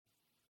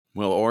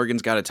Well,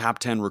 Oregon's got a top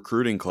 10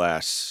 recruiting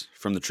class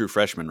from the true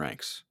freshman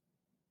ranks.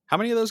 How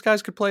many of those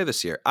guys could play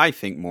this year? I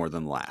think more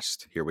than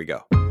last. Here we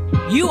go.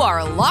 You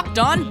are Locked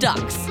On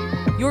Ducks,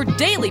 your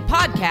daily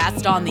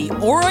podcast on the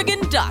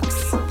Oregon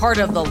Ducks, part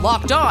of the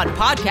Locked On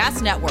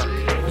Podcast Network,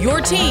 your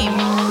team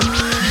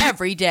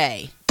every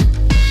day.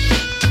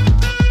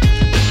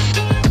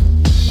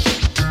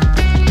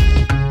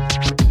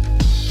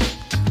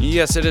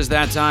 Yes, it is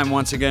that time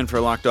once again for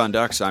Locked On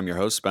Ducks. I'm your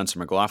host, Spencer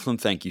McLaughlin.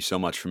 Thank you so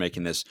much for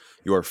making this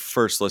your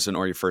first listen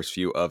or your first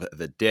view of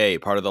the day.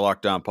 Part of the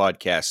Locked On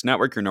Podcast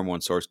Network, your number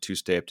one source to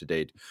stay up to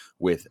date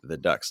with the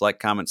Ducks. Like,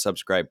 comment,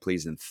 subscribe,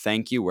 please, and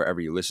thank you wherever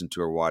you listen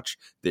to or watch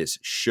this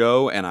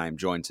show. And I am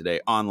joined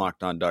today on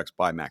Locked On Ducks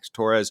by Max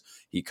Torres.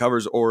 He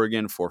covers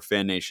Oregon for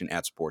Fan Nation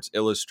at Sports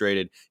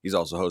Illustrated. He's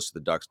also host of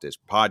the Ducks Dish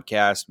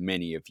podcast.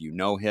 Many of you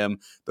know him.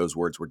 Those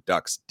words were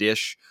Ducks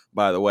Dish,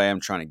 by the way. I'm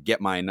trying to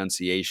get my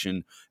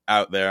enunciation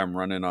out there. I'm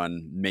running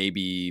on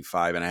maybe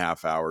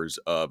 5.5 hours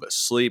of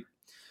sleep.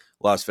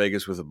 Las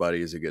Vegas with a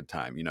buddy is a good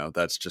time. You know,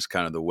 that's just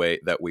kind of the way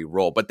that we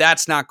roll. But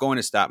that's not going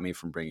to stop me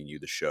from bringing you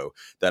the show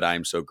that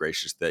I'm so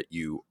gracious that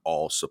you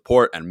all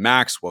support. And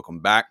Max,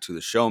 welcome back to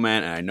the show,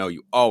 man. And I know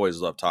you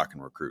always love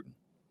talking recruiting.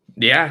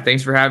 Yeah,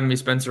 thanks for having me,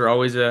 Spencer.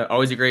 Always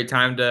a great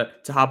time to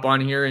hop on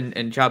here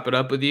and chop it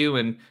up with you.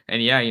 And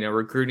yeah, you know,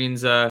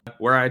 recruiting's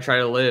where I try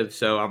to live.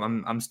 So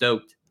I'm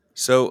stoked.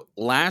 So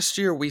last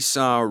year we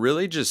saw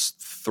really just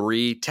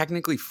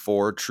technically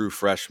four true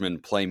freshmen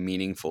play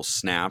meaningful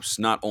snaps.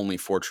 Not only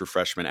four true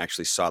freshmen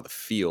actually saw the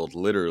field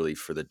literally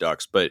for the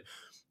Ducks, but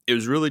it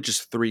was really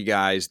just three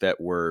guys that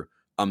were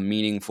a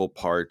meaningful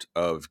part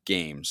of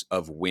games,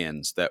 of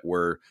wins, that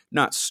were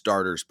not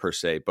starters per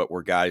se, but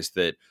were guys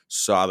that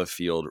saw the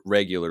field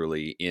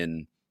regularly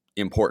in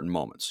important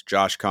moments.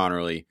 Josh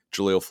Connerly,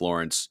 Jaleel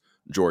Florence,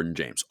 Jordan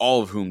James,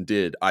 all of whom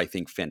did, I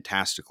think,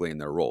 fantastically in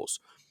their roles.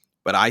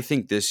 But I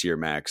think this year,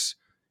 Max,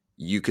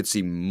 you could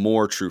see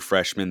more true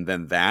freshmen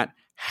than that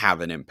have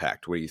an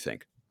impact. What do you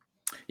think?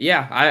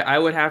 Yeah, I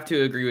would have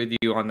to agree with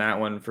you on that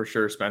one for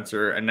sure,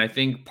 Spencer. And I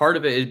think part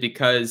of it is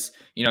because,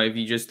 you know, if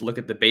you just look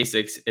at the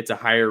basics, it's a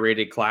higher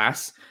rated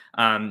class.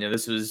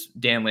 This was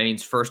Dan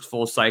Lanning's first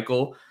full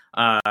cycle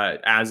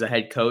as a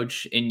head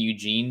coach in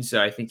Eugene. So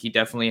I think he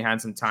definitely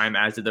had some time,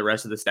 as did the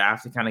rest of the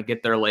staff, to kind of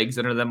get their legs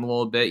under them a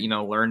little bit, you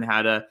know, learn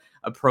how to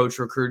approach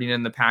recruiting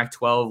in the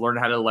Pac-12, learn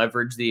how to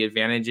leverage the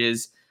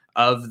advantages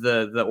of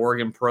the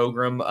Oregon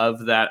program, of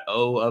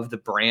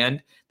the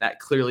brand that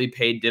clearly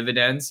paid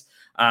dividends.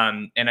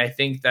 And I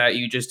think that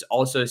you just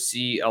also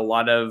see a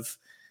lot of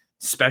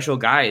special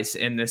guys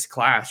in this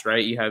class,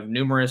 right? You have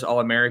numerous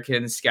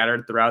All-Americans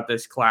scattered throughout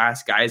this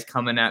class, guys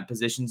coming at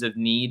positions of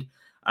need.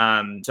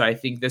 So I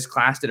think this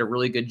class did a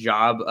really good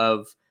job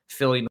of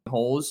filling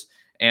holes.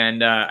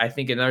 And I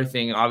think another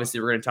thing, obviously,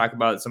 we're going to talk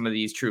about some of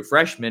these true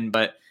freshmen,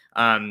 but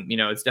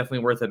it's definitely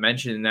worth a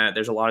mention that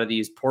there's a lot of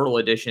these portal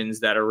additions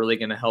that are really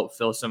going to help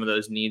fill some of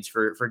those needs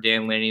for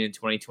Dan Lanning in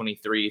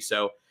 2023.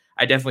 So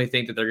I definitely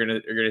think that they're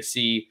going to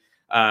see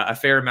a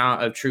fair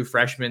amount of true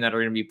freshmen that are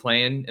going to be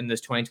playing in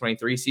this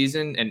 2023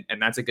 season.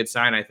 And that's a good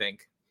sign, I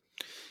think.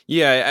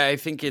 Yeah, I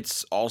think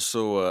it's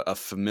also a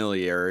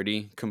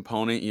familiarity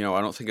component. You know,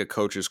 I don't think a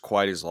coach is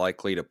quite as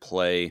likely to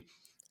play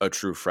a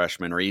true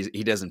freshman, or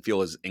he doesn't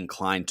feel as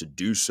inclined to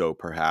do so,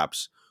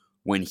 perhaps,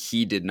 when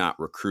he did not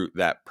recruit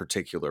that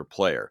particular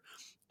player.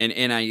 And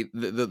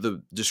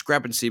the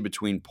discrepancy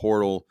between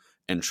portal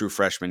and true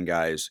freshman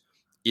guys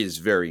is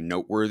very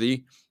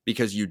noteworthy,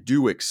 because you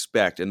do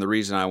expect, and the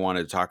reason I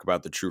wanted to talk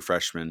about the true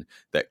freshmen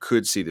that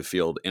could see the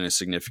field in a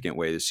significant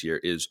way this year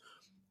is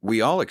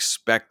we all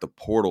expect the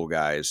portal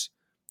guys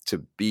to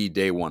be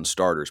day one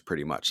starters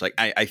pretty much. Like,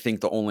 I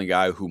think the only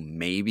guy who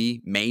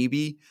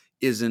maybe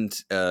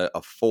isn't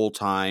a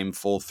full-time,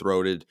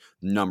 full-throated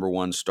number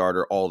one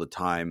starter all the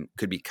time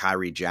could be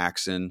Kyrie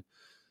Jackson,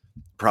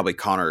 probably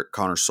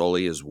Connor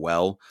Soley as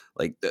well.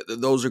 Like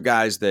those are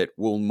guys that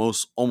will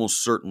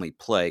almost certainly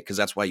play, because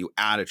that's why you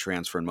add a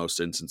transfer in most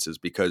instances,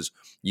 because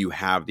you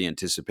have the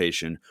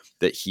anticipation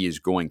that he is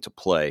going to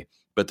play.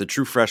 But the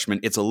true freshman,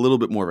 it's a little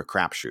bit more of a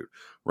crapshoot,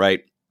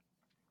 right?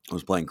 I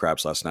was playing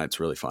craps last night. It's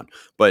really fun.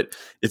 But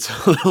it's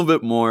a little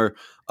bit more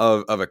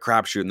of a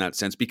crapshoot in that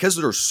sense, because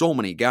there are so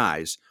many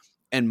guys,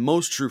 and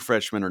most true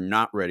freshmen are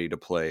not ready to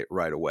play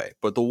right away.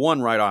 But the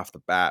one right off the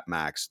bat,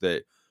 Max,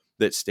 that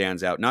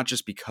stands out, not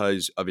just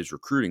because of his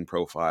recruiting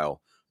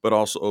profile, but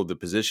also the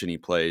position he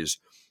plays,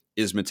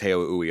 is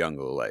Mateo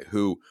Uiagalelei,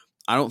 who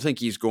I don't think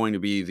he's going to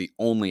be the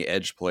only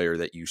edge player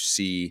that you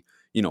see,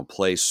 you know,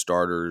 play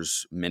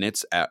starters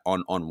minutes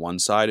on one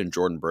side, and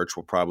Jordan Birch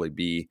will probably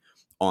be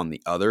on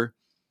the other.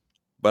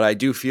 But I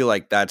do feel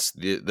like that's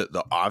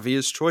the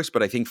obvious choice.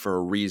 But I think for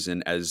a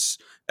reason, as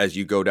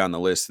you go down the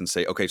list and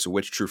say, okay, so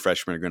which true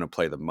freshmen are going to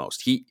play the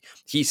most?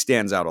 He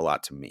stands out a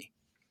lot to me.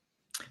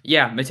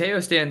 Yeah, Mateo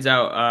stands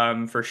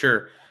out for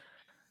sure.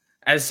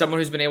 As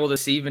someone who's been able to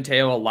see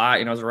Mateo a lot,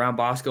 you know, I was around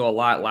Bosco a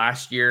lot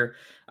last year.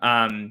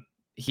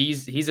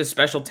 He's a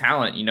special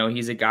talent. You know,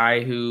 he's a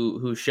guy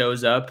who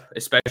shows up,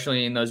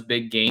 especially in those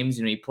big games.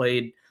 You know, he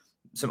played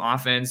some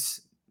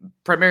offense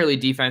primarily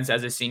defense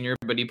as a senior,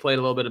 but he played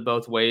a little bit of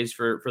both ways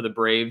for the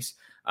Braves.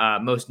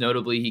 Most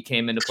notably, he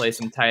came in to play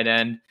some tight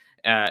end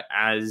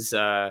as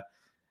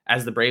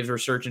the Braves were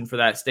searching for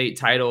that state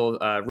title.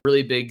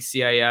 Really big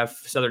CIF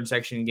Southern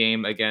Section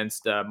game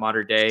against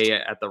Mater Dei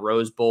at the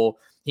Rose Bowl.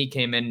 He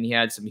came in and he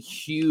had some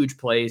huge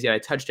plays. He had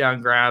a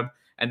touchdown grab.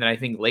 And then I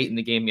think late in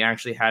the game, he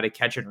actually had a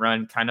catch and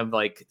run, kind of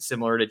like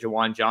similar to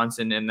Jawan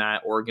Johnson in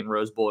that Oregon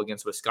Rose Bowl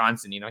against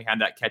Wisconsin. He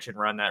had that catch and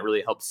run that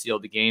really helped seal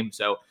the game.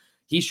 So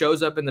he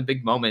shows up in the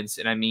big moments.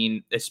 And I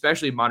mean,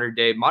 especially Mater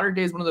Dei. Mater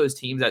Dei is one of those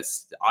teams that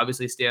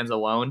obviously stands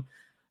alone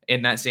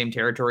in that same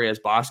territory as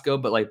Bosco,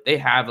 but like they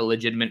have a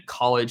legitimate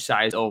college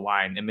size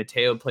O-line, and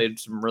Mateo played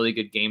some really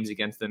good games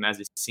against them as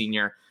a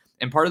senior.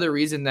 And part of the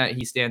reason that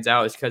he stands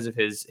out is because of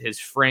his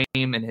frame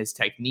and his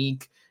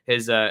technique,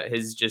 his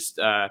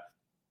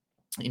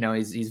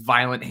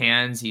violent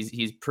hands.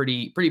 He's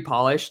pretty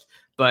polished,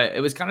 but it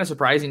was kind of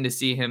surprising to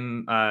see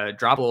him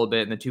drop a little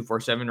bit in the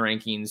 247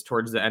 rankings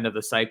towards the end of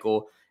the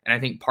cycle. And I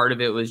think part of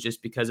it was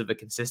just because of a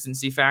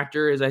consistency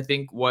factor is I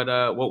think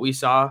what we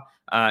saw,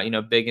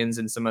 Biggins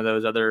and some of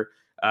those other,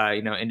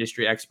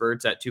 industry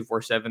experts at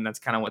 247, that's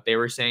kind of what they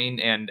were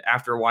saying. And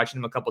after watching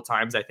him a couple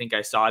times, I think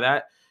I saw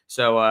that.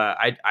 So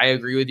I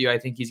agree with you. I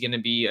think he's going to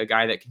be a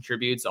guy that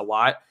contributes a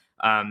lot,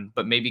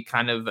 but maybe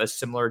kind of a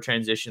similar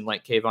transition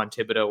like Kayvon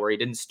Thibodeau, where he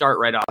didn't start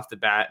right off the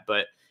bat,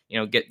 but,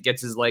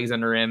 gets his legs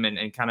under him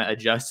and kind of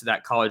adjusts to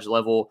that college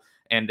level.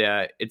 And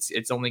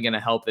it's only going to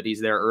help that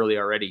he's there early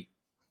already.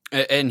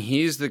 And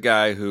he's the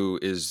guy who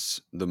is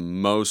the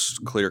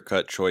most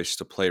clear-cut choice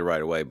to play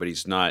right away, but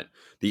he's not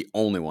the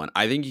only one.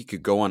 I think you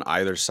could go on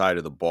either side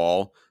of the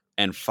ball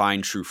and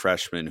find true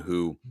freshmen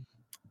who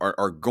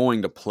are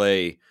going to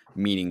play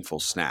meaningful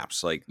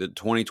snaps. Like the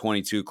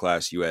 2022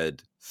 class, you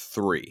had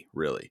 3,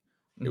 really.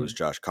 It was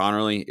Josh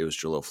Connerly, it was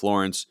Jalil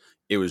Florence,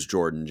 it was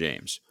Jordan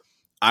James.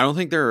 I don't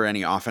think there are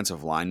any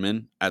offensive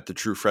linemen at the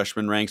true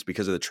freshman ranks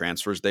because of the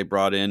transfers they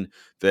brought in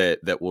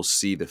that will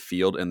see the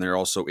field. And there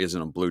also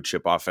isn't a blue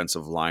chip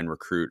offensive line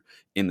recruit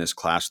in this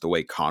class the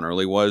way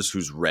Connerly was,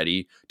 who's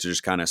ready to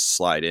just kind of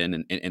slide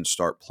in and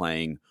start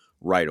playing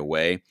right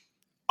away.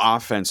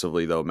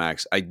 Offensively, though,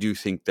 Max, I do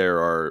think there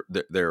are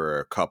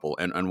a couple,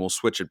 and we'll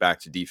switch it back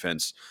to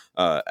defense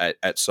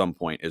at some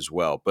point as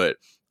well. But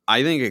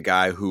I think a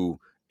guy who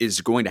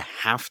is going to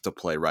have to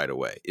play right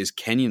away is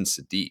Kenyon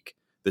Sadiq,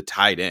 the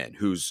tight end,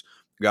 who's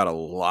got a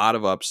lot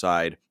of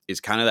upside, is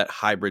kind of that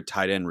hybrid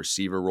tight end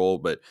receiver role.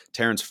 But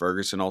Terrence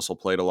Ferguson also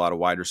played a lot of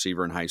wide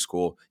receiver in high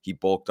school. He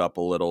bulked up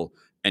a little,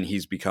 and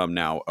he's become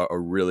now a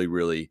really,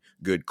 really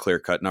good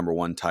clear-cut number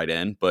 1 tight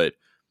end. But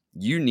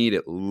you need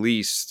at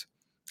least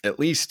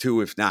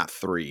 2, if not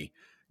 3,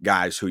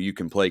 guys who you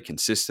can play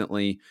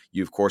consistently.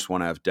 You, of course,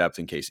 want to have depth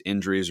in case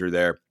injuries are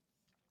there.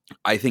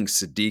 I think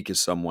Sadiq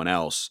is someone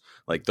else.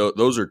 Like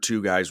those are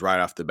 2 guys right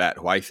off the bat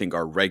who I think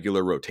are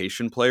regular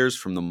rotation players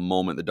from the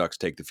moment the Ducks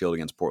take the field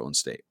against Portland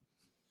State.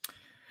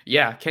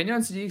 Yeah, Kenyon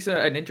Sadiq's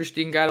an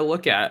interesting guy to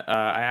look at.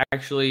 I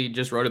actually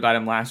just wrote about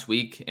him last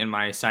week in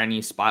my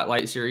signee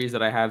spotlight series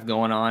that I have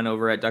going on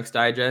over at Ducks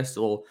Digest,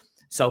 a little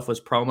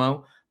selfless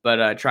promo,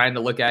 but trying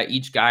to look at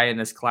each guy in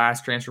this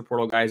class, transfer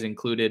portal guys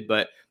included.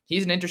 But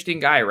he's an interesting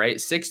guy, right?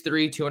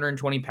 6'3",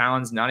 220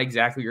 pounds, not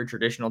exactly your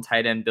traditional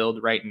tight end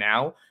build right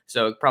now.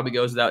 So it probably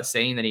goes without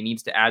saying that he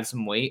needs to add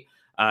some weight.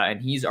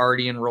 And he's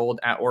already enrolled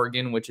at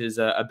Oregon, which is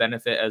a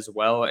benefit as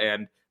well.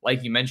 And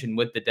like you mentioned,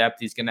 with the depth,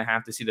 he's going to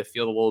have to see the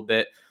field a little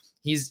bit.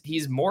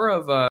 He's more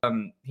of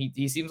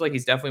he seems like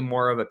he's definitely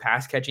more of a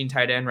pass catching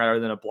tight end rather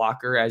than a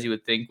blocker, as you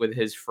would think with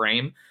his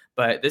frame.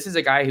 But this is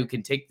a guy who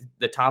can take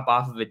the top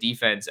off of a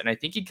defense. And I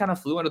think he kind of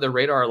flew under the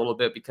radar a little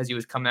bit because he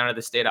was coming out of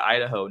the state of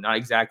Idaho, not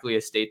exactly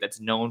a state that's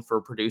known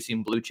for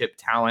producing blue chip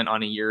talent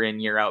on a year in,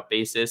 year out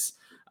basis.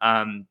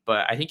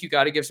 But I think you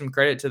got to give some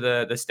credit to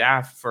the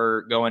staff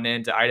for going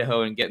into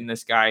Idaho and getting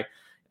this guy.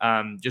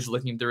 Just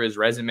looking through his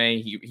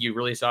resume, he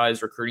really saw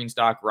his recruiting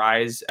stock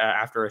rise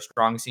after a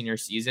strong senior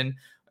season.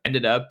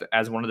 Ended up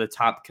as one of the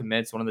top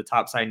commits, one of the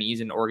top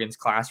signees in Oregon's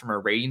class from a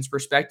ratings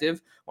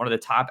perspective, one of the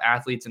top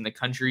athletes in the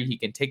country. He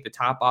can take the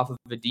top off of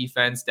the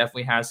defense,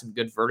 definitely has some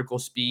good vertical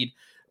speed,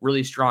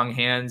 really strong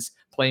hands,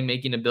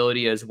 playmaking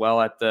ability as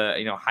well at the,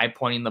 high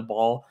pointing the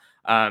ball.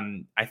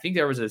 I think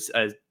there was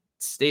a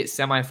state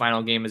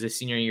semifinal game as his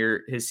senior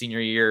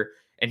year,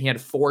 and he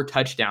had 4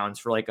 touchdowns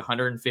for like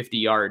 150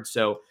 yards.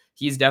 So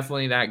he's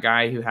definitely that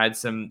guy who had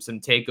some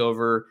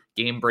takeover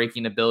game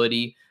breaking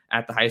ability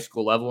at the high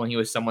school level, and he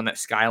was someone that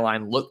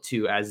Skyline looked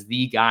to as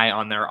the guy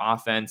on their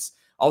offense.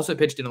 Also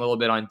pitched in a little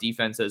bit on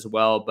defense as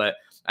well, but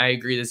I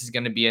agree this is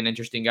going to be an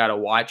interesting guy to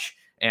watch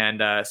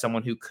and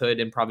someone who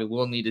could and probably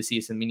will need to see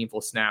some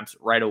meaningful snaps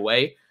right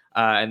away.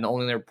 And the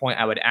only other point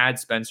I would add,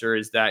 Spencer,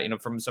 is that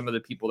from some of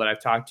the people that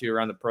I've talked to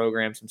around the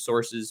program, some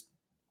sources,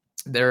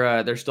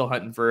 they're still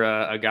hunting for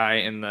a guy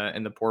in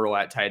the portal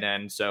at tight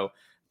end. So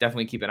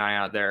definitely keep an eye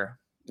out there.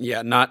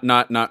 Yeah,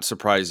 not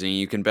surprising.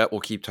 You can bet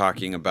we'll keep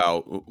talking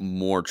about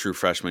more true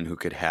freshmen who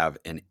could have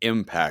an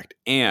impact,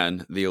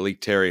 and the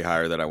Elite Terry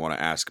hire that I want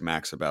to ask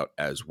Max about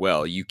as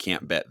well. You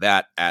can't bet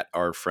that at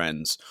our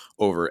friends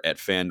over at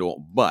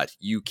FanDuel, but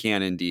you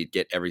can indeed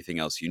get everything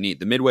else you need.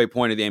 The midway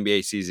point of the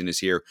NBA season is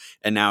here,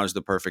 and now is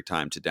the perfect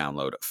time to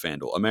download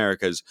FanDuel,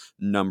 America's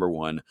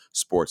 #1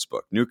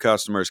 sportsbook. New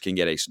customers can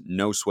get a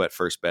no sweat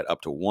first bet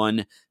up to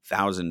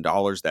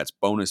 $1,000. That's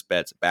bonus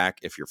bets back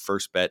if your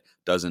first bet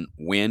doesn't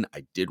win.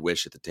 I did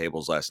wish at the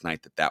tables last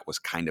night that was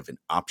kind of an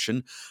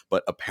option,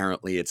 but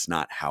apparently it's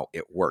not how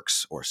it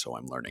works, or so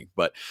I'm learning.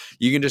 But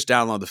you can just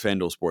download the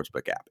FanDuel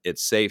Sportsbook app.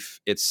 It's safe,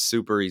 it's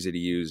super easy to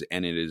use,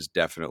 and it is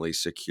definitely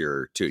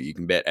secure too. You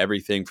can bet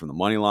everything from the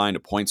money line to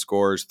point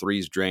scores,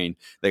 threes drained.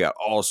 They got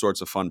all sorts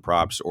of fun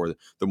props or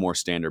the more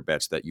standard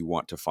bets that you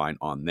want to find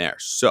on there.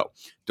 So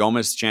don't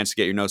miss the chance to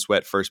get your no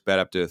sweat first bet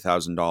up to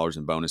 $1,000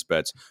 in bonus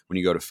bets when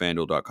you go to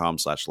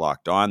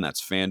fanduel.com/lockedon.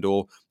 That's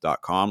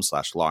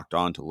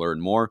fanduel.com/lockedon to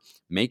learn more.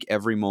 Make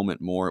every moment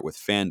more with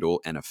FanDuel,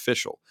 an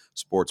official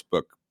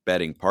sportsbook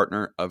betting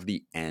partner of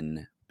the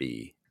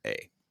NBA.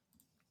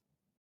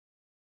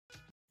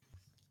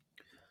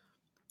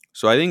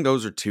 So I think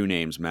those are two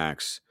names,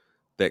 Max,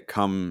 that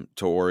come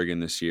to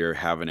Oregon this year,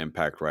 have an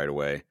impact right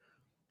away.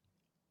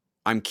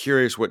 I'm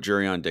curious what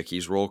Jurion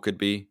Dickey's role could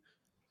be,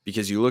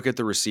 because you look at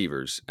the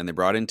receivers, and they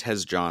brought in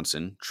Tez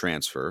Johnson,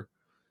 transfer,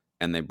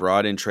 and they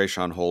brought in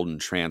Trayshawn Holden,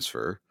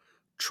 transfer.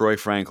 Troy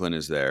Franklin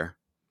is there.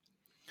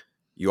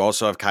 You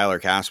also have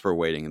Kyler Casper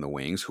waiting in the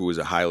wings, who was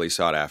a highly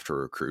sought after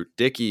recruit.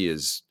 Dickey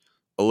is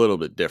a little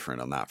bit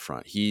different on that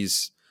front.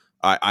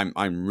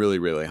 I'm really,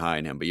 really high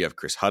on him, but you have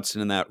Chris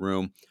Hudson in that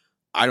room.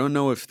 I don't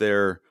know if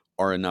there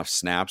are enough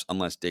snaps,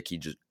 unless Dickey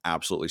just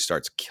absolutely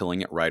starts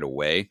killing it right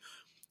away,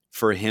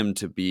 for him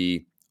to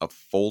be a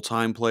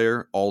full-time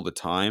player all the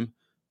time.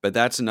 But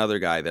that's another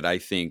guy that I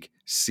think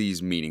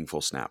sees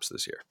meaningful snaps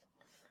this year.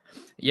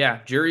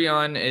 Yeah,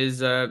 Jurion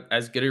is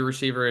as good a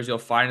receiver as you'll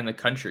find in the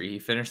country. He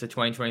finished the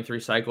 2023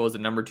 cycle as the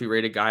 #2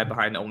 rated guy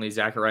behind only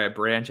Zachariah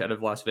Branch out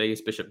of Las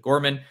Vegas Bishop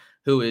Gorman,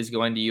 who is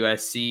going to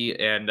USC.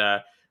 And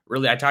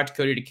really, I talked to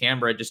Cody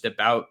DeCambra just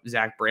about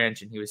Zach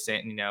Branch, and he was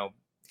saying,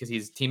 because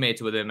he's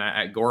teammates with him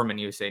at Gorman,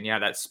 he was saying, yeah,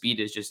 that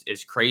speed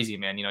is crazy,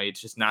 man. It's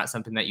just not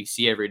something that you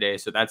see every day.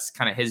 So that's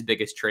kind of his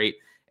biggest trait.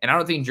 And I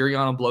don't think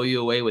Jurion will blow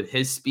you away with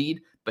his speed,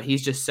 but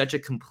he's just such a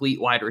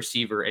complete wide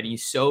receiver, and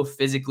he's so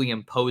physically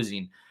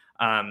imposing.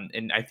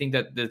 And I think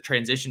that the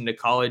transition to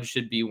college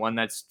should be one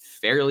that's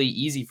fairly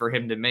easy for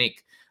him to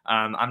make.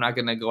 I'm not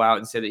going to go out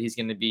and say that he's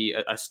going to be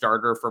a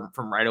starter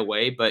from right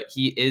away, but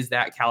he is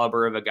that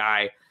caliber of a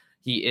guy.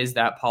 He is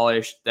that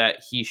polished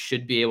that he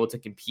should be able to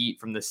compete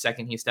from the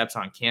second he steps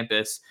on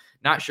campus.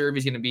 Not sure if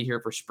he's going to be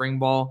here for spring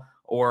ball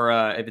or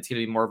if it's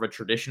going to be more of a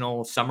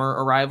traditional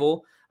summer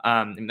arrival.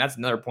 And that's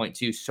another point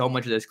too. So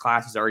much of this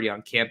class is already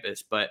on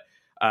campus, but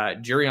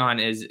Jurion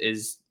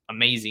is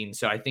amazing.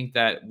 So I think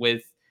that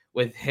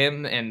with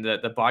him and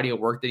the body of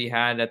work that he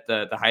had at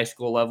the high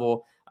school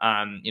level,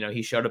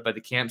 he showed up at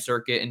the camp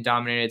circuit and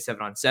dominated,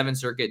 7-on-7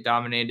 circuit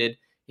dominated.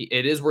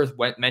 It is worth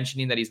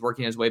mentioning that he's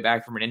working his way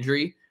back from an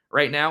injury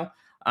right now.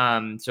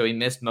 So he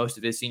missed most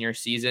of his senior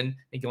season.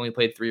 I think he only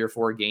played 3 or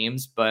 4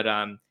 games, but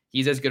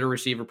he's as good a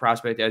receiver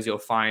prospect as you'll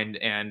find.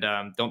 And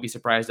don't be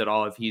surprised at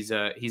all if he's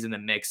in the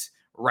mix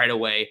right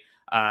away.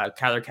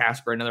 Kyler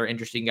Casper, another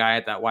interesting guy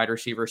at that wide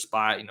receiver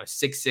spot,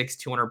 6'6",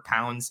 200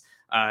 pounds.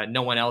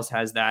 No one else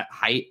has that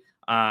height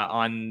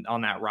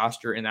on that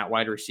roster in that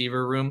wide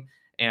receiver room.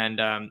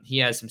 And he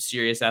has some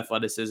serious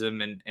athleticism.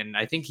 And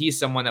I think he's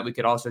someone that we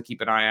could also keep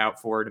an eye out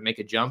for to make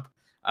a jump.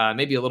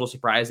 Maybe a little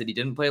surprised that he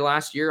didn't play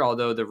last year,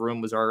 although the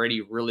room was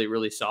already really,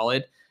 really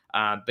solid.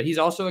 But he's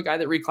also a guy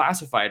that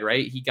reclassified,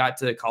 right? He got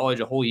to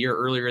college a whole year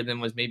earlier than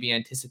was maybe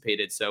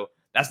anticipated. So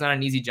that's not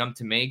an easy jump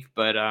to make,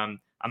 but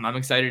I'm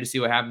excited to see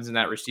what happens in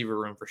that receiver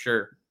room for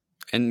sure.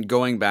 And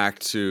going back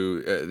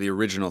to the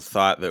original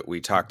thought that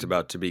we talked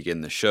about to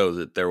begin the show,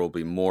 that there will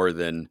be more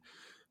than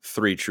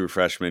 3 true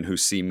freshmen who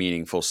see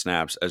meaningful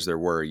snaps as there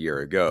were a year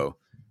ago.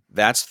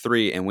 That's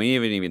 3, and we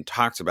haven't even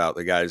talked about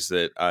the guys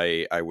that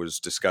I was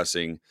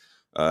discussing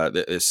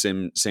the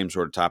same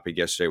sort of topic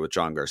yesterday with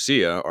John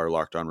Garcia, our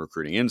Locked On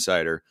Recruiting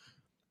Insider.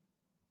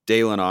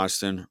 Dalen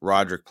Austin,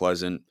 Roderick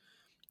Pleasant.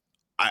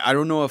 I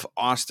don't know if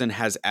Austin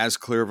has as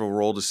clear of a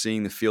role to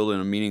seeing the field in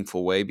a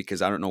meaningful way,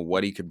 because I don't know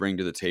what he could bring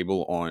to the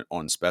table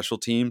on special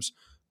teams,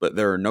 but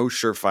there are no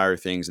surefire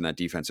things in that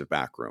defensive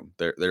back room.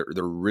 There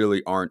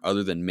really aren't,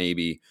 other than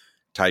maybe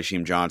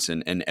Tysheem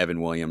Johnson and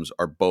Evan Williams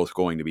are both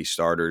going to be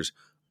starters.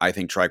 I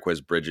think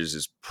Triquez Bridges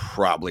is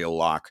probably a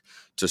lock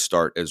to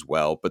start as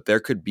well, but there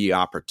could be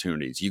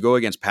opportunities. You go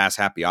against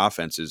pass-happy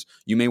offenses,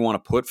 you may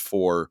want to put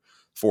four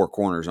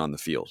corners on the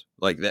field.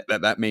 Like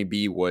that may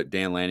be what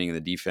Dan Lanning and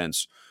the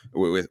defense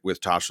with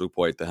Tosh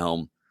Lupoy at the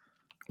helm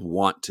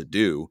want to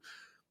do.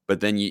 But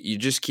then you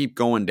just keep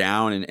going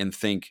down and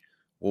think,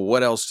 well,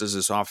 what else does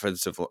this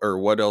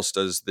what else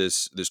does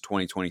this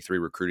 2023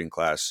 recruiting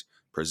class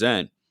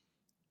present?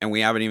 And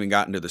we haven't even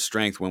gotten to the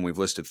strength when we've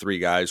listed 3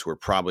 guys who are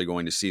probably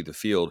going to see the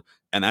field,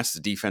 and that's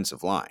the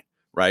defensive line.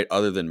 right?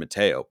 Other than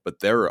Mateo, but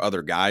there are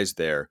other guys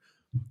there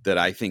that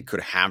I think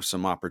could have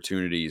some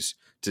opportunities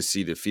to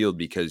see the field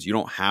because you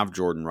don't have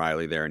Jordan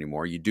Riley there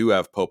anymore. You do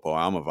have Popo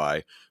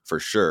Amavai for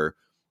sure.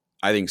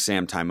 I think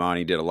Sam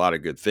Taimani did a lot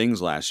of good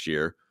things last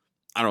year.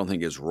 I don't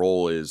think his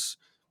role is,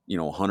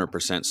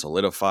 100%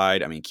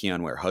 solidified. I mean,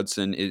 Keon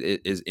Ware-Hudson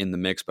is in the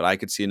mix, but I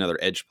could see another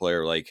edge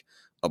player like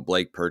a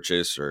Blake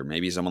Purchase or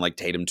maybe someone like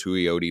Tatum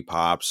Tuioti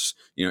pops,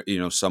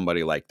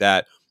 somebody like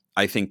that.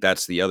 I think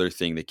that's the other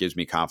thing that gives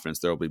me confidence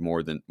there will be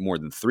more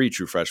than 3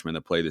 true freshmen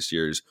that play this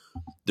year is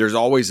there's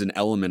always an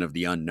element of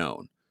the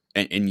unknown,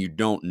 and you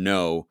don't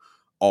know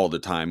all the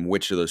time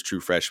which of those true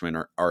freshmen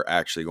are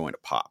actually going to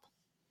pop.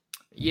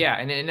 Yeah,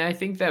 and I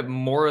think that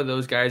more of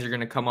those guys are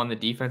going to come on the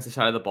defensive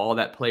side of the ball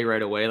that play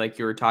right away, like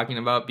you were talking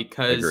about,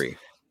 because Agree.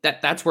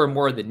 that's where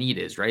more of the need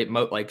is, right?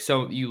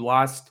 So you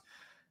lost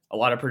a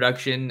lot of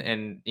production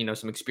and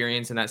some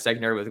experience in that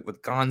secondary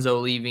with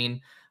Gonzo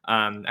leaving.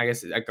 I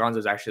guess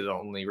Gonzo's actually the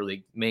only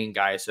really main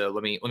guy, so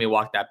let me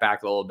walk that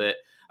back a little bit.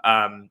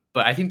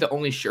 But I think the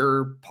only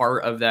sure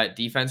part of that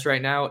defense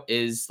right now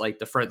is like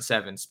the front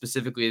seven,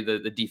 specifically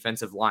the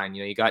defensive line.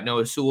 You got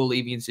Noah Sewell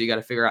leaving, so you got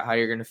to figure out how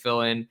you're going to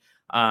fill in.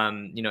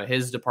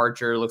 His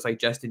departure looks like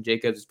Justin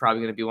Jacobs is probably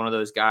going to be one of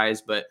those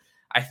guys, but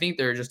I think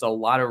there are just a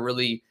lot of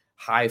really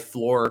high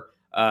floor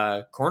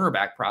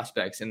cornerback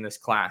prospects in this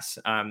class.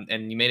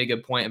 And you made a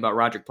good point about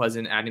Roderick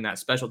Pleasant adding that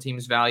special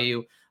teams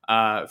value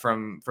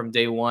from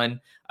day one.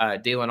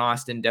 Dalen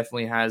Austin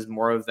definitely has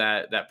more of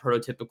that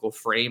prototypical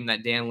frame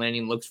that Dan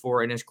Lanning looks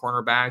for in his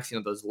cornerbacks.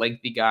 Those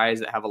lengthy guys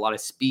that have a lot of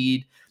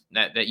speed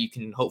that you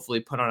can hopefully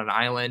put on an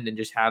island and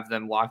just have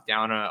them lock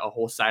down a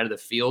whole side of the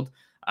field.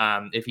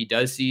 If he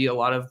does see a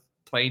lot of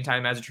playing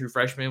time as a true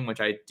freshman, which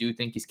I do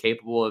think he's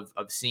capable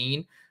of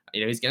seeing,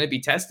 he's going to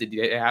be tested.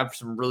 They have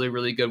some really,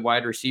 really good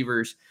wide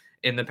receivers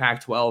in the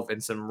Pac-12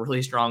 and some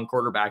really strong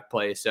quarterback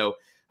play. So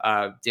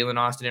Dalen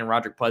Austin and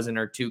Roderick Pleasant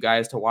are two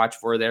guys to watch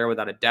for there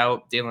without a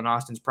doubt. Dalen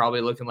Austin's probably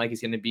looking like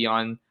he's going to be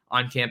on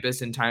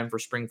campus in time for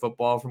spring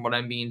football, from what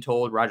I'm being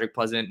told. Roderick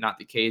Pleasant, not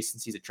the case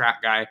since he's a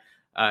track guy.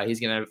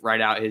 He's going to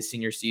ride out his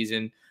senior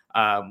season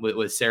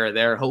with Sarah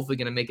there, hopefully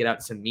going to make it out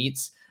to some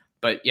meets.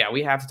 But yeah,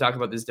 we have to talk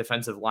about this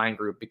defensive line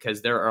group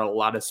because there are a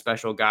lot of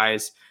special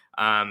guys.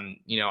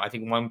 I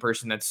think one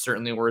person that's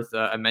certainly worth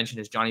a mention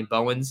is Johnny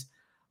Bowens,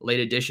 late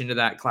addition to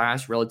that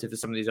class relative to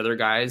some of these other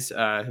guys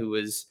who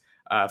was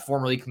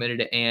formerly committed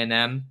to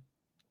A&M.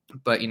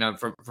 But,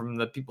 from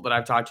the people that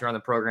I've talked to on the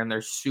program,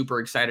 they're super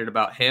excited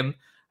about him.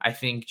 I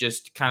think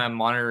just kind of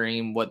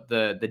monitoring what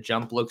the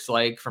jump looks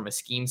like from a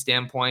scheme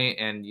standpoint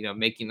and,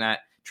 making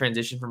that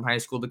transition from high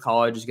school to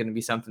college is going to be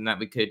something that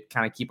we could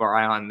kind of keep our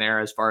eye on there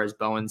as far as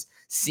Bowens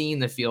seeing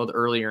the field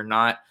early or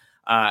not.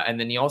 And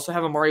then you also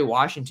have Amari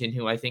Washington,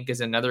 who I think is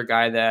another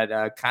guy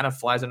that kind of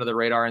flies under the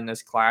radar in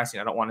this class.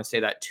 I don't want to say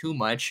that too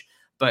much,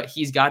 but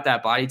he's got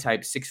that body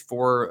type,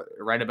 6'4",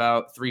 right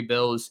about 3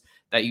 bills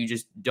that you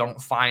just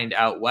don't find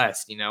out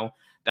west.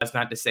 That's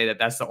not to say that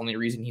that's the only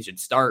reason he should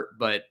start,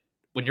 but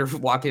when you're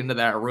walking into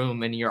that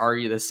room and you're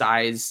already the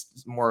size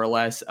more or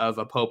less of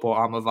a Popo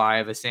Amavai,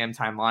 of a Sam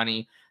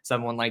Taimani,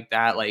 someone like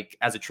that, like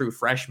as a true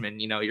freshman,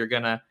 you're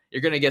gonna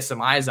get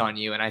some eyes on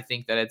you, and I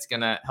think that it's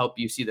gonna help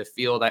you see the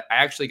field. I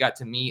actually got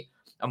to meet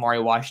Amari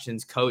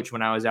Washington's coach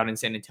when I was out in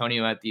San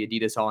Antonio at the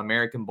Adidas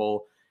All-American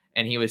Bowl,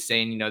 and he was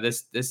saying,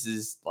 this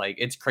is like,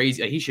 it's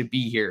crazy. He should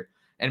be here,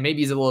 and maybe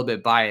he's a little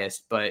bit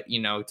biased, but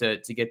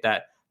to get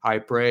that high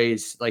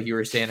praise, like you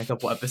were saying a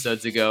couple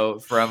episodes ago,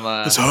 from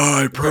it's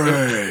high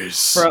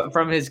praise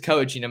from his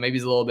coach, maybe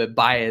he's a little bit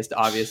biased,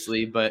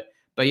 obviously, but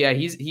yeah,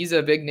 he's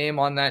a big name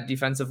on that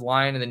defensive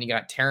line. And then you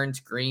got Terrence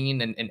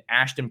Green and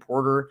Ashton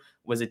Porter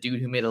was a dude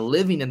who made a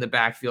living in the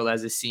backfield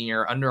as a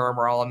senior, Under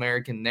Armour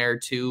All-American there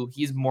too.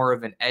 He's more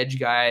of an edge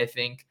guy, I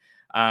think,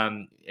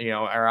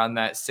 around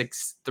that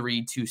 6'3",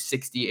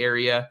 260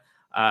 area.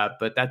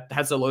 But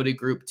that's a loaded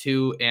group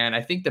too. And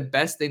I think the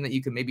best thing that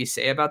you can maybe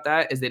say about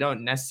that is they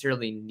don't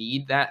necessarily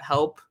need that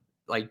help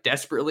like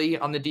desperately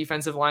on the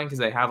defensive line because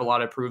they have a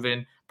lot of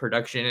proven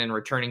production and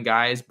returning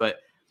guys. But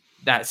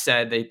that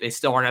said, they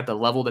still aren't at the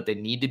level that they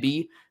need to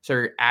be. So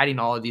you're adding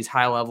all of these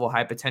high-level,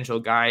 high-potential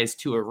guys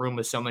to a room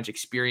with so much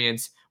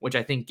experience, which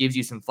I think gives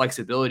you some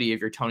flexibility if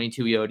you're Tony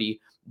Tuioti,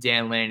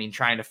 Dan Lanning,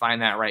 trying to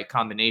find that right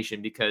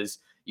combination because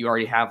you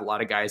already have a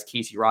lot of guys,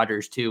 Casey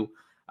Rogers too,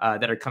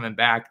 that are coming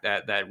back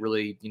that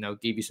really,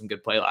 gave you some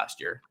good play last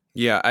year.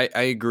 Yeah,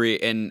 I agree.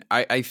 And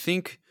I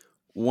think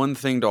one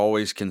thing to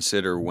always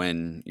consider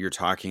when you're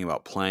talking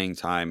about playing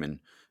time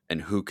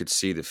and who could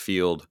see the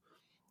field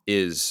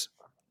is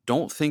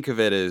don't think of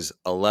it as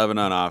 11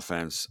 on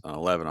offense and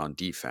 11 on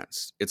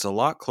defense. It's a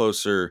lot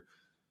closer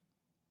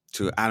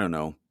to,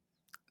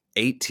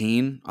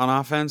 18 on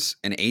offense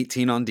and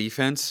 18 on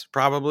defense,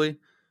 probably.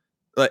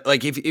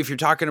 Like if you're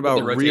talking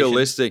about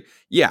realistic,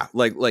 yeah,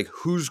 like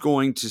who's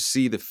going to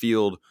see the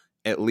field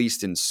at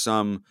least in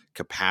some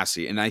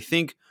capacity. And I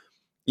think,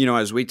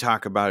 as we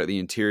talk about it, the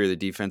interior of the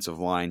defensive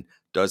line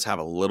does have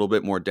a little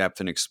bit more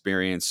depth and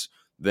experience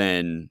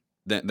than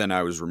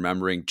I was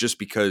remembering, just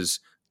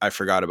because I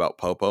forgot about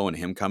Popo and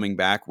him coming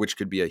back, which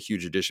could be a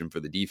huge addition for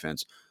the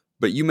defense.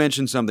 But you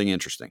mentioned something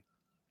interesting.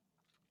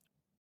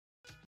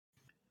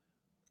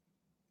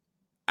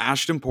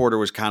 Ashton Porter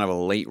was kind of a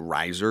late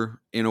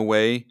riser in a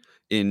way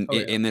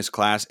in this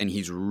class, and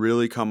he's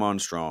really come on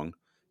strong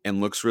and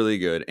looks really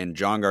good. And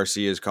John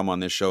Garcia has come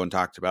on this show and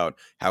talked about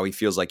how he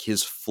feels like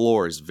his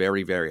floor is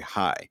very, very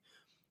high.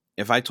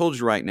 If I told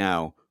you right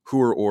now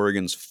who are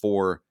Oregon's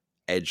 4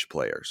 edge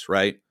players,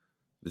 right?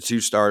 The 2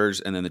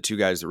 starters and then the 2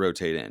 guys that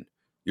rotate in,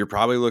 you're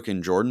probably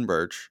looking Jordan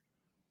Birch,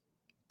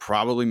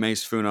 probably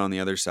Mace Funa on the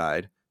other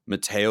side.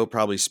 Mateo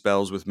probably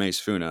spells with Mace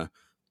Funa,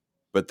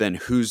 but then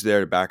who's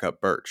there to back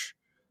up Birch?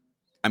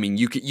 I mean,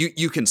 you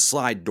can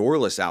slide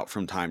Dorless out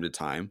from time to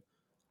time,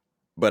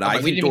 but I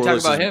we think didn't even talk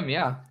Dorless about is, him.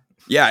 Yeah.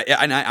 yeah,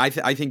 and I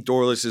think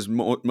Dorless is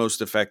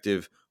most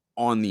effective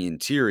on the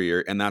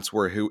interior, and that's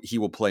where he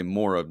will play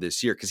more of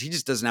this year because he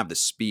just doesn't have the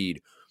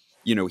speed.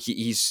 You know,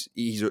 he's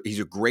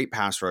a great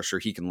pass rusher.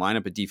 He can line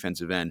up a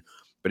defensive end,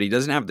 but he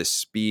doesn't have the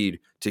speed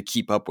to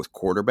keep up with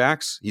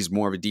quarterbacks. He's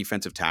more of a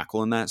defensive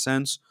tackle in that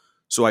sense.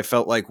 So I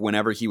felt like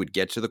whenever he would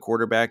get to the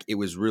quarterback, it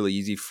was really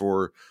easy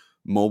for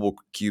mobile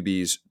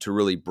QBs to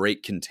really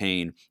break,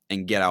 contain,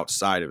 and get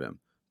outside of him.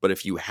 But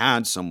if you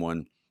had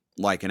someone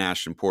like an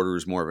Ashton Porter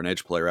who's more of an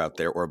edge player out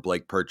there, or a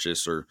Blake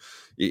Purchase, or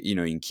you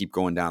can keep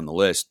going down the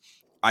list,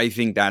 I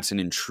think that's an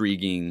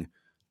intriguing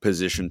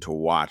position to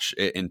watch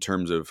in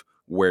terms of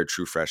where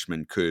true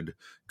freshmen could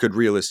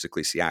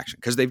realistically see action,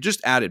 because they've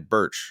just added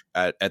Birch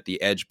at the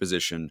edge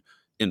position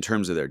in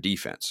terms of their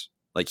defense.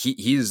 Like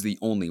he is the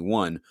only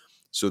one,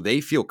 so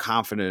they feel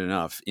confident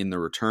enough in the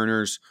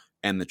returners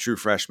and the true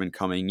freshmen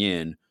coming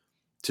in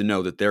to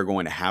know that they're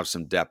going to have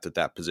some depth at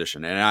that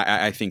position. And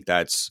I think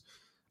that's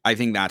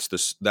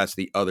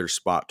the other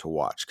spot to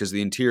watch, because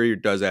the interior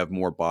does have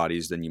more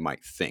bodies than you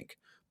might think,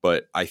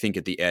 but I think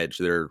at the edge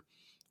they're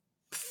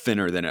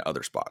thinner than at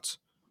other spots.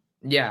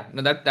 Yeah,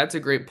 no, that's a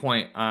great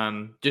point.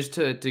 Just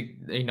to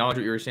acknowledge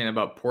what you were saying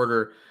about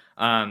Porter,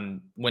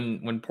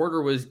 when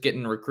Porter was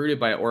getting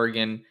recruited by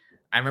Oregon,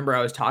 I remember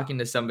I was talking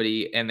to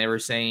somebody and they were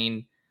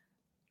saying,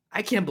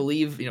 I can't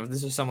believe,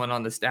 this is someone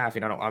on the staff,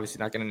 I'm obviously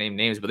not going to name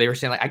names, but they were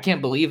saying, like, I can't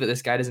believe that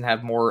this guy doesn't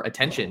have more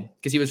attention,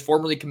 because he was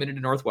formerly committed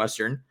to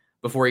Northwestern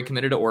before he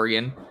committed to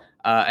Oregon.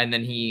 And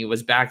then he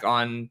was back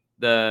on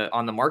the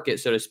market,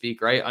 so to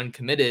speak, right?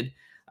 Uncommitted.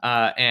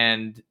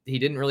 And he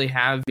didn't really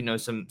have,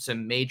 some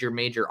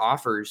major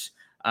offers.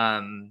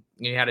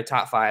 You had a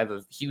top 5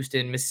 of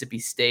Houston, Mississippi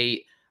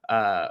State,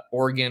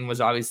 Oregon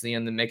was obviously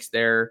in the mix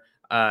there.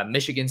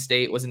 Michigan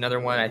State was another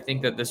one. I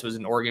think that this was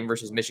an Oregon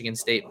versus Michigan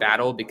State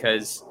battle,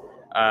 because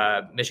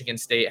Michigan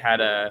State had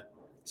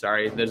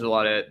there's a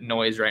lot of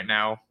noise right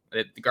now.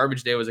 The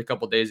garbage day was a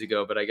couple days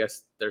ago, but I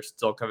guess they're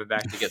still coming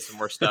back to get some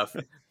more stuff.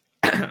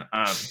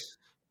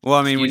 Well,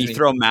 I mean, when you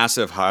throw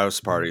massive house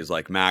parties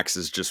like Max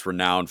is just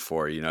renowned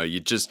for, you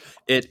just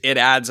it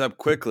adds up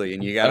quickly,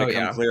 and you got to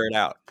come clear it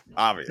out,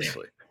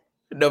 obviously.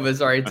 No, but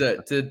sorry,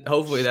 to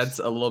hopefully that's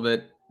a little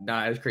bit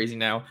not as crazy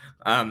now.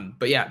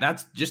 But yeah,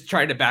 that's just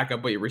trying to back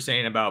up what you were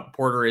saying about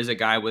Porter is a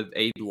guy with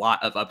a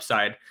lot of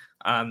upside.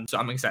 So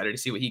I'm excited to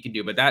see what he can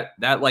do. But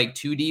that like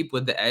 2 deep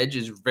with the edge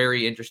is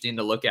very interesting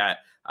to look at.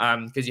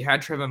 Because you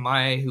had Trevin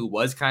Mai, who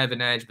was kind of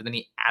an edge, but then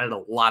he added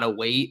a lot of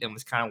weight and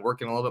was kind of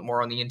working a little bit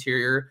more on the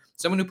interior.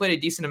 Someone who played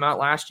a decent amount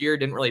last year,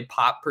 didn't really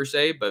pop per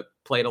se, but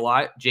played a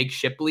lot. Jake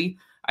Shipley,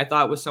 I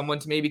thought, was someone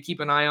to maybe keep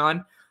an eye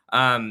on.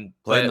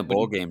 Played in the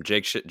bowl game.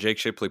 Jake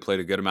Shipley played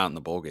a good amount in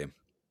the bowl game.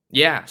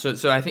 Yeah,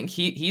 so I think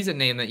he's a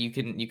name that you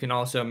can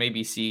also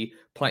maybe see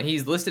play.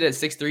 He's listed at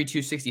 6'3",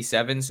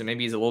 267, so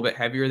maybe he's a little bit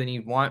heavier than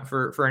you'd want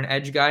for an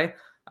edge guy.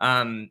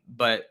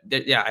 But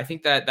I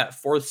think that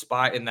 4th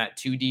spot in that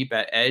 2 deep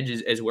at edge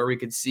is where we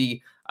could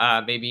see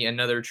maybe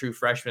another true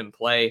freshman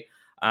play,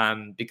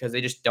 because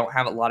they just don't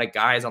have a lot of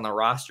guys on the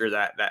roster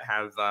that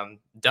have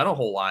done a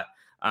whole lot,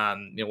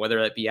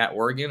 whether that be at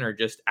Oregon or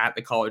just at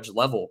the college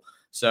level.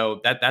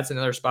 So that's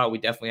another spot we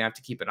definitely have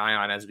to keep an eye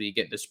on as we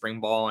get into spring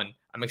ball. And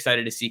I'm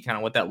excited to see kind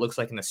of what that looks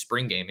like in the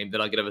spring game. Maybe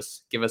that'll give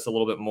us a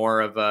little bit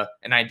more of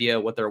an idea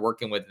of what they're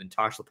working with in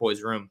Tosh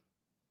Lapoi's room.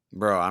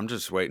 Bro, I'm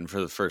just waiting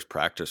for the first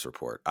practice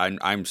report.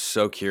 I'm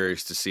so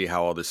curious to see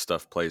how all this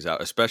stuff plays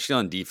out, especially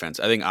on defense.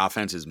 I think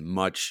offense is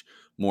much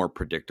more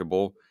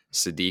predictable.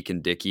 Sadiq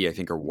and Dickey, I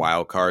think, are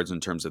wild cards in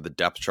terms of the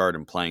depth chart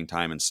and playing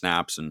time and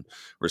snaps and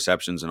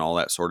receptions and all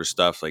that sort of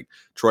stuff. Like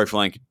Troy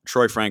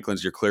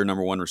Franklin's your clear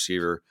number 1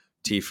 receiver.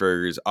 T.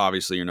 Ferger is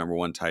obviously your number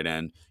 1 tight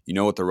end. You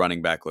know what the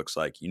running back looks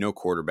like. You know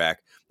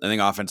quarterback. I think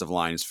offensive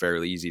line is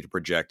fairly easy to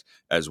project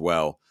as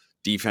well.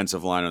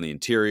 Defensive line on the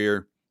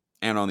interior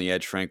and on the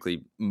edge,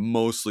 frankly,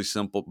 mostly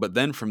simple. But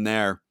then from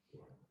there,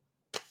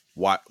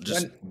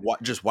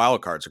 just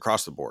wild cards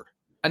across the board.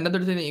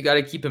 Another thing that you got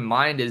to keep in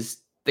mind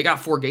is they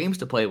got 4 games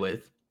to play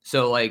with.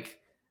 So like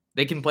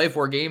they can play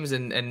 4 games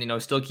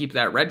and still keep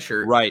that red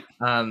shirt. Right.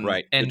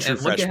 Right. And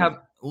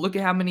look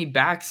at how many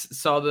backs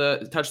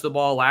touch the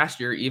ball last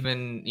year,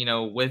 even,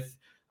 with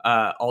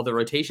all the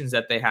rotations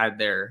that they had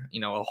there,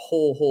 a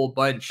whole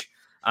bunch.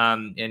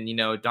 And,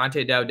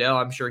 Dante Dowdell,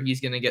 I'm sure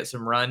he's going to get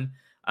some run.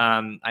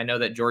 I know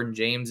that Jordan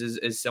James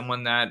is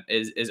someone that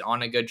is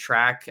on a good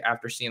track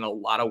after seeing a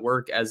lot of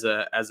work as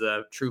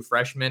a true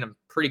freshman. I'm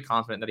pretty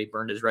confident that he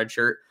burned his red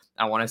shirt,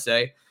 I want to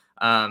say.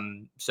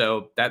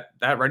 So that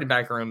running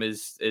back room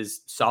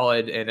is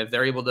solid, and if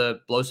they're able to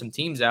blow some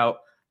teams out,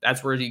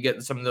 that's where you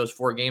get some of those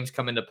 4 games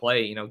come into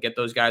play. Get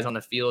those guys on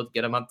the field,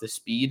 get them up to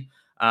speed.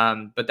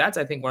 But that's,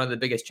 I think, one of the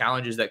biggest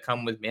challenges that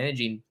come with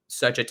managing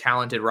such a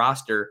talented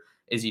roster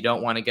is you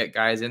don't want to get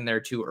guys in there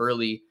too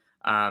early.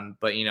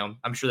 But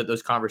I'm sure that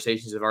those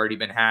conversations have already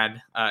been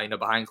had,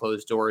 behind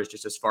closed doors,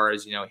 just as far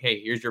as,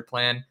 hey, here's your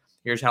plan.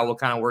 Here's how we'll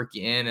kind of work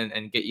you in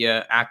and get you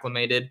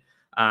acclimated.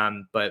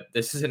 But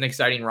this is an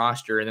exciting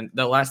roster. And then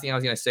the last thing I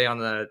was going to say on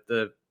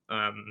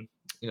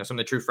some of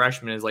the true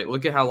freshmen is, like,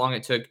 look at how long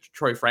it took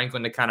Troy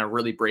Franklin to kind of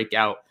really break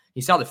out.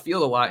 He saw the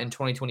field a lot in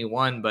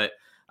 2021, but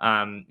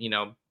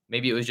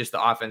maybe it was just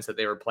the offense that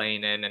they were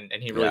playing in, and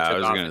he really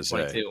took off in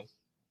 22.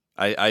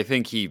 I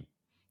think he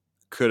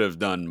could have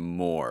done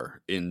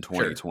more in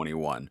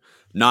 2021. Sure.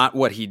 Not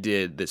what he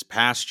did this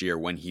past year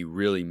when he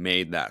really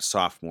made that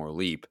sophomore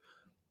leap,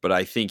 but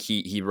I think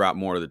he brought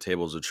more to the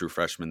table as a true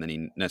freshman than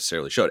he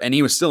necessarily showed. And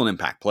he was still an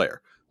impact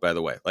player, by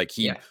the way. Like,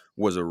 he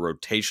was a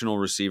rotational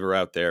receiver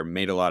out there,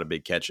 made a lot of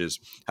big catches,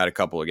 had a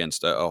couple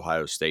against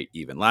Ohio State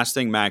even. Last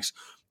thing, Max,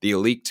 the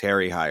Alik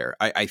Terry hire.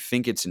 I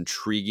think it's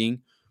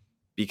intriguing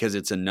because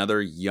it's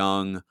another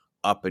young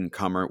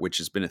up-and-comer, which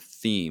has been a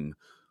theme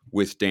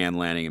with Dan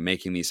Lanning and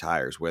making these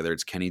hires, whether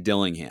it's Kenny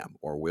Dillingham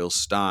or Will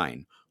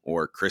Stein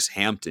or Chris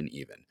Hampton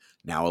even,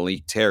 now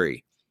Alik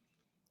Terry.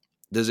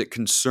 Does it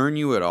concern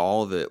you at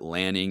all that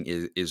Lanning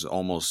is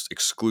almost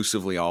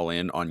exclusively all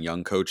in on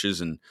young coaches?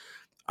 And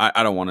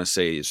I don't want to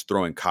say he's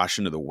throwing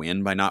caution to the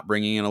wind by not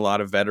bringing in a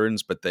lot of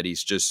veterans, but that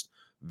he's just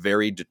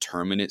very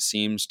determined, it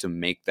seems, to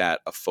make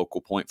that a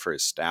focal point for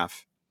his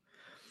staff?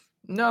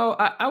 No,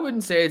 I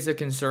wouldn't say it's a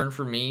concern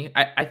for me.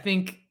 I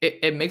think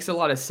it makes a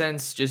lot of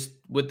sense just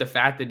with the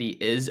fact that he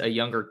is a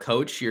younger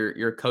coach.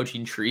 Your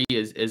coaching tree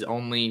is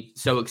only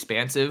so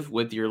expansive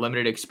with your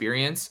limited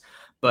experience.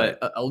 But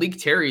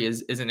Alik Terry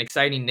is an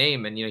exciting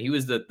name. And, he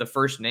was the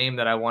first name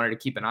that I wanted to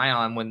keep an eye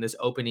on when this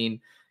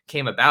opening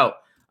came about.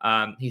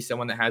 He's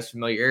someone that has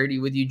familiarity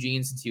with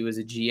Eugene since he was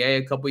a GA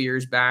a couple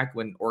years back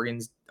when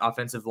Oregon's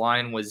offensive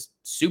line was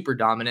super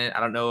dominant. I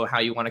don't know how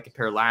you want to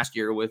compare last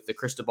year with the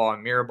Cristobal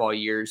and Mirabal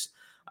years,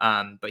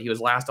 but he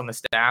was last on the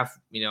staff,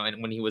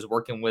 and when he was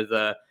working with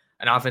an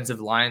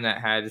offensive line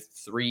that had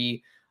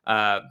three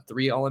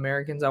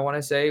All-Americans, I want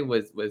to say,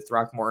 with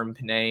Throckmorton,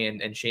 Panay,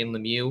 and Shane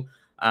Lemieux.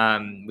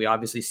 We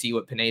obviously see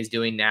what Panay is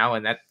doing now,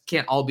 and that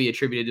can't all be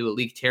attributed to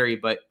Alik Terry,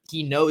 but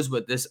he knows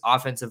what this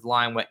offensive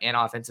line, what an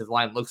offensive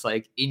line looks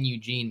like in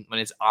Eugene when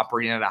it's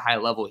operating at a high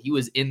level. He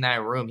was in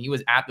that room. He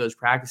was at those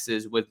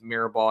practices with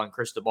Mirabal and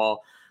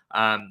Cristobal.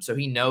 So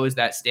he knows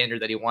that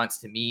standard that he wants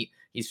to meet.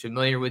 He's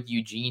familiar with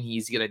Eugene.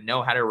 He's going to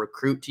know how to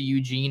recruit to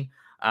Eugene.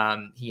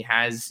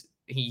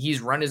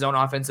 He's run his own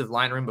offensive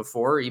line room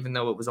before, even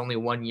though it was only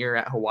 1 year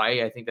at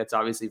Hawaii. I think that's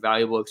obviously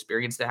valuable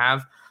experience to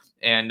have.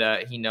 And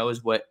he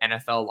knows what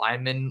NFL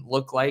linemen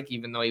look like,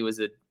 even though he was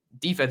a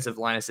defensive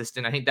line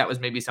assistant. I think that was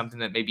maybe something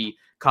that maybe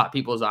caught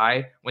people's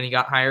eye when he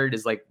got hired,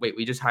 is like, wait,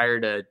 we just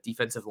hired a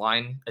defensive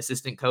line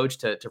assistant coach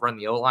to run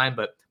the O-line,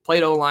 but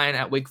played O-line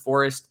at Wake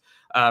Forest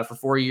for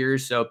 4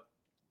 years. So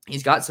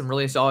he's got some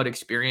really solid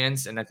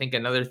experience. And I think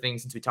another thing,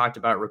 since we talked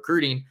about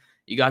recruiting,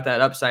 you got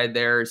that upside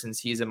there since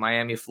he's a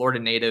Miami, Florida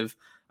native.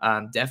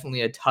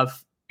 Definitely a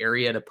tough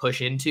area to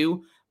push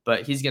into,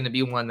 but he's going to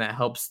be one that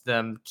helps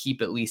them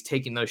keep at least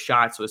taking those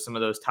shots with some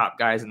of those top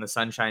guys in the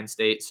Sunshine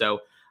State. So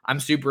I'm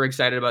super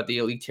excited about the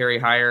Alik Terry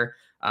hire.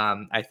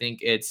 I think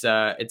it's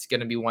going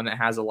to be one that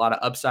has a lot of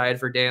upside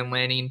for Dan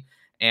Lanning,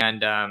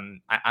 and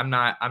I'm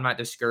not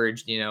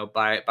discouraged,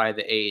 by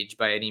the age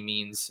by any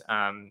means.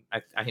 I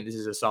think this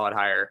is a solid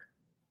hire.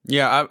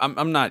 Yeah,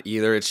 I'm not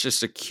either. It's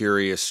just a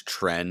curious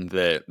trend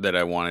that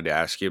I wanted to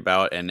ask you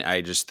about, and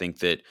I just think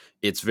that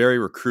it's very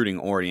recruiting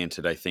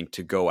oriented, I think,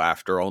 to go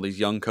after all these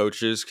young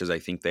coaches, because I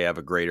think they have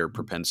a greater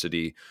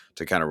propensity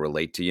to kind of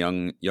relate to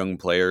young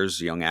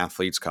players, young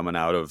athletes coming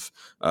out of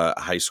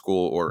high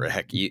school, or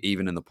heck,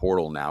 even in the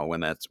portal now,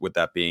 with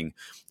that being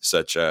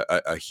such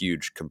a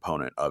huge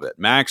component of it.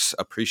 Max,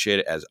 appreciate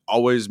it as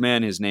always,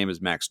 man. His name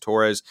is Max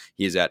Torres.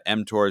 He is at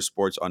mtorres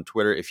sports on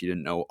Twitter, if you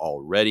didn't know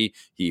already.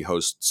 He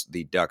hosts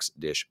the Ducks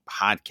Dish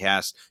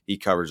podcast. He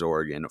covers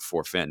Oregon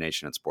for Fan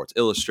Nation and Sports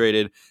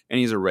Illustrated, and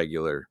he's a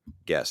regular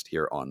guest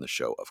here on the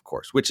show, of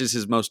course, which is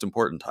his most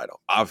important title,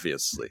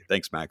 obviously.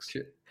 Thanks, Max.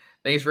 Sure.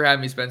 Thanks for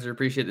having me, Spencer.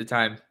 Appreciate the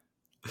time.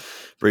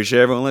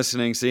 Appreciate everyone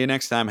listening. See you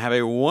next time. Have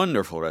a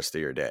wonderful rest of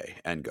your day,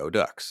 and go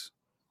Ducks.